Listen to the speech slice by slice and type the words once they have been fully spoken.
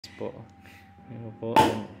Po. Ano po?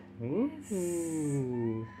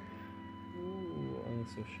 Ang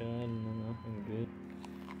sosyal na ang great.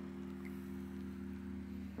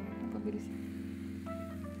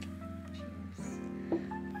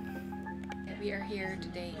 We are here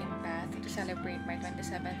today in Bath to celebrate my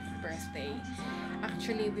 27th birthday.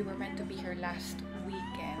 Actually, we were meant to be here last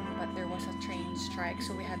weekend, but there was a train strike,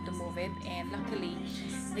 so we had to move it, and luckily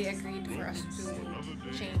they agreed for us to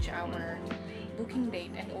change our booking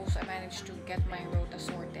date, and also I managed to get my rota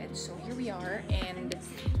sorted. So here we are, and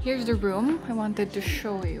here's the room I wanted to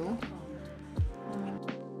show you.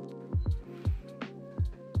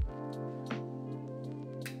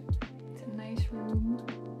 It's a nice room.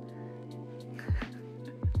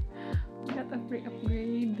 We got a free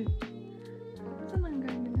upgrade. Saan ang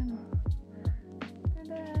garden ano?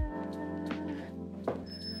 Tada!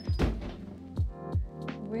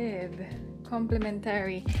 With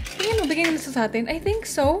complimentary. Tingin mo, bigyan nila sa atin? I think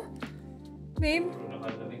so. Babe?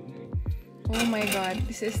 Oh my god,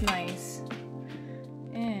 this is nice.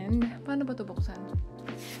 And, paano ba ito buksan?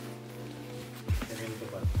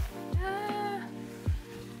 Ah,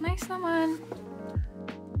 nice naman.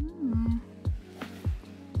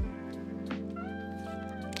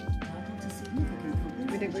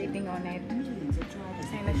 With a greeting on it.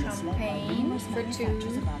 And a champagne for two.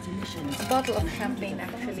 A bottle of champagne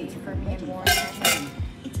actually for me and Warren.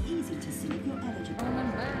 It's easy to see if you're eligible.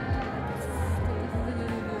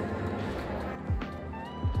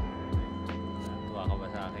 Tuwa ka ba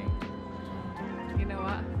sa akin?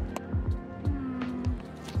 Ginawa.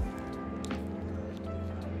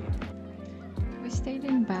 We stayed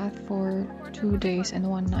in Bath for 2 days and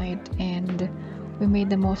 1 night, and we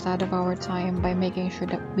made the most out of our time by making sure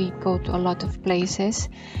that we go to a lot of places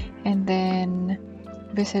and then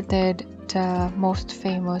visited the most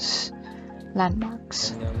famous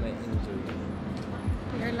landmarks.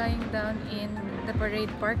 We are lying down in the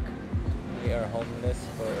parade park. We are homeless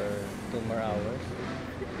for 2 more hours.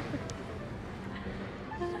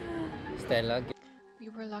 Stella, We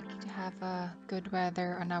were lucky to have a good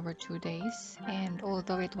weather on our 2 days, and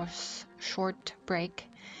although it was a short break,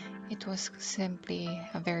 it was simply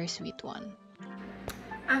a very sweet one.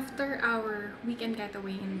 After our weekend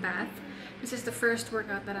getaway in Bath, this is the first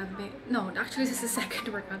workout that I've been... No, actually this is the second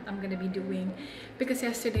workout I'm gonna be doing, because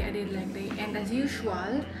yesterday I did leg day, and as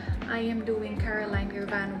usual, I am doing Caroline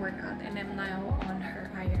Girvan workout, and I'm now on her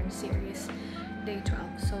iron series, day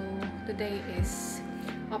 12. So today is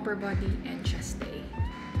upper body and chest day.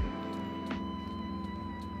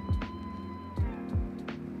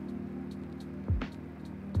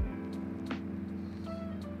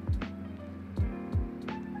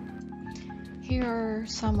 Here are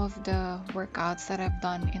some of the workouts that I've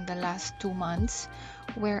done in the last 2 months,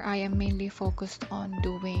 where I am mainly focused on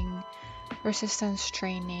doing resistance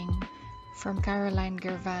training from Caroline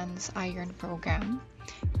Girvan's iron program.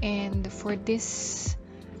 And for this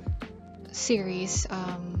series,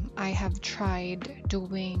 I have tried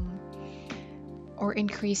doing or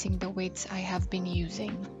increasing the weights I have been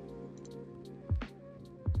using.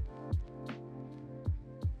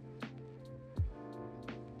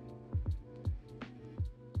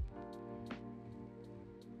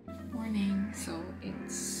 Morning, so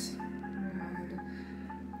it's around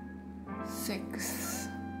 6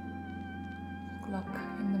 o'clock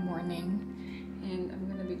in the morning, and I'm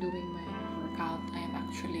gonna be doing my workout. I am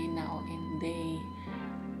actually now in day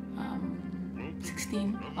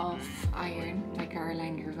 16 of Iron by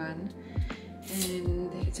Caroline Girvan, and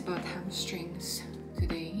it's about hamstrings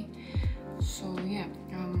today. So yeah,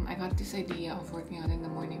 I got this idea of working out in the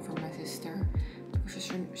morning from my sister, because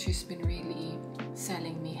she's been really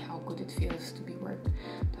selling me how good it feels to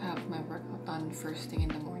have my workout done first thing in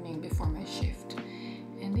the morning before my shift.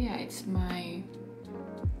 And yeah, it's my,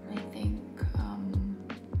 I think,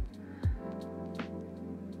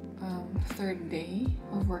 third day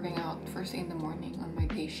of working out first thing in the morning on my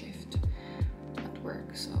day shift at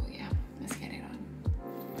work. So yeah, let's get it on.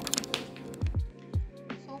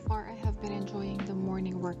 So far, I have been enjoying the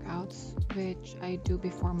morning workouts, which I do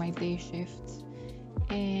before my day shifts.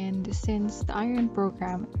 And since the iron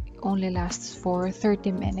program only lasts for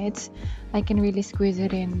 30 minutes, I can really squeeze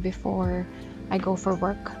it in before I go for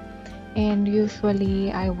work. And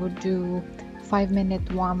usually I would do 5-minute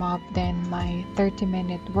warm-up, then my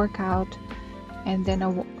 30-minute workout, and then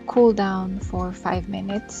a cool down for 5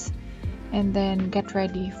 minutes, and then get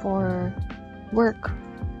ready for work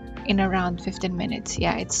in around 15 minutes.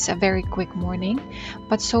 Yeah, it's a very quick morning,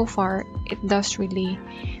 but so far it does really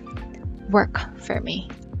work for me.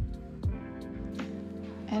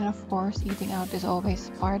 And of course, eating out is always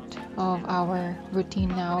part of our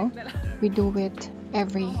routine now. We do it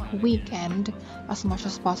every weekend as much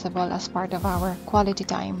as possible as part of our quality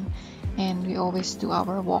time, and we always do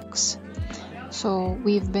our walks. So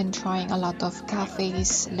we've been trying a lot of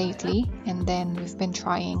cafes lately, and then we've been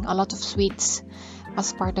trying a lot of sweets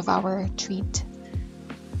as part of our treat.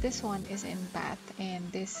 This one is in Bath, and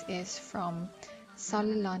this is from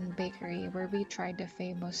Salilon Bakery, where we tried the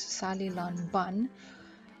famous Salilon bun.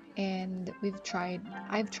 And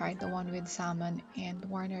I've tried the one with salmon, and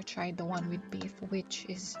Warner tried the one with beef, which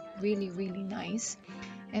is really nice.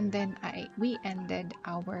 And then we ended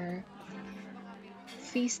our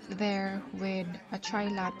feast there with a chai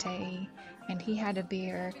latte, and he had a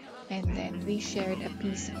beer, and then we shared a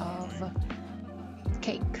piece of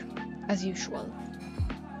cake as usual.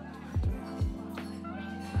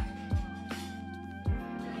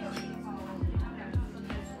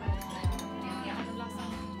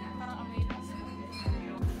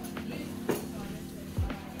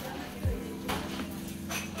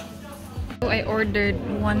 So I ordered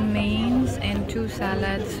 1 mains and 2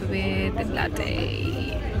 salads with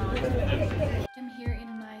latte. I'm here in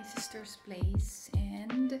my sister's place,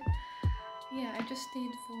 and yeah, I just stayed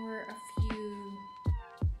for a few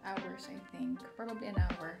hours, I think, probably an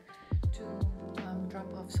hour, to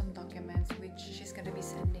drop off some documents which she's gonna be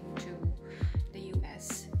sending to the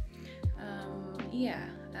US.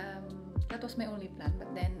 That was my only plan,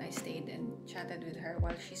 but then I stayed and chatted with her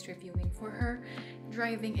while she's reviewing for her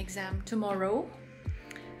driving exam tomorrow.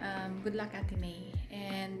 Good luck, Ate May.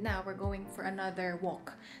 And now we're going for another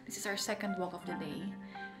walk. This is our second walk of the day,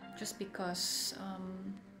 just because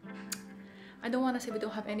I don't want to say we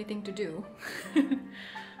don't have anything to do.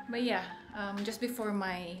 But yeah, just before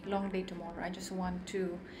my long day tomorrow, I just want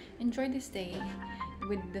to enjoy this day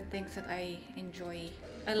with the things that I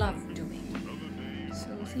love doing. So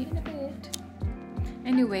see you in a bit.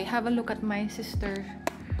 Anyway, have a look at my sister's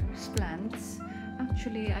plants.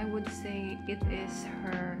 Actually, I would say it is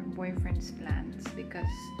her boyfriend's plants, because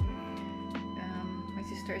my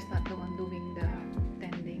sister is not the one doing the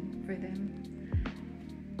tending for them.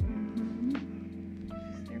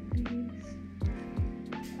 Sister, please.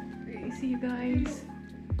 Okay, see you guys.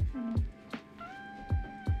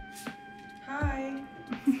 Hi.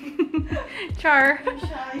 Char. I'm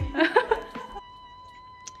shy.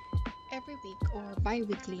 Every week or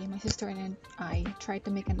bi-weekly, my sister and I try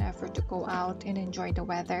to make an effort to go out and enjoy the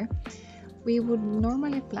weather. We would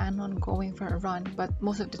normally plan on going for a run, but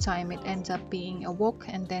most of the time it ends up being a walk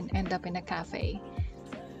and then end up in a cafe.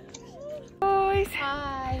 Boys.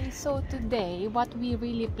 Hi! So today, what we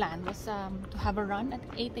really planned was to have a run, at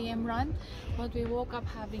 8 a.m. run, but we woke up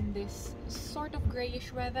having this sort of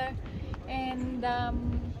grayish weather, and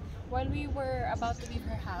while we were about to leave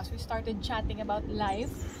her house, we started chatting about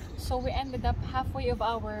life. So we ended up halfway of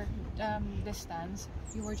our distance.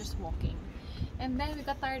 We were just walking, and then we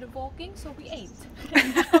got tired of walking, so we ate.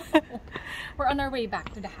 We're on our way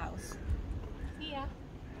back to the house.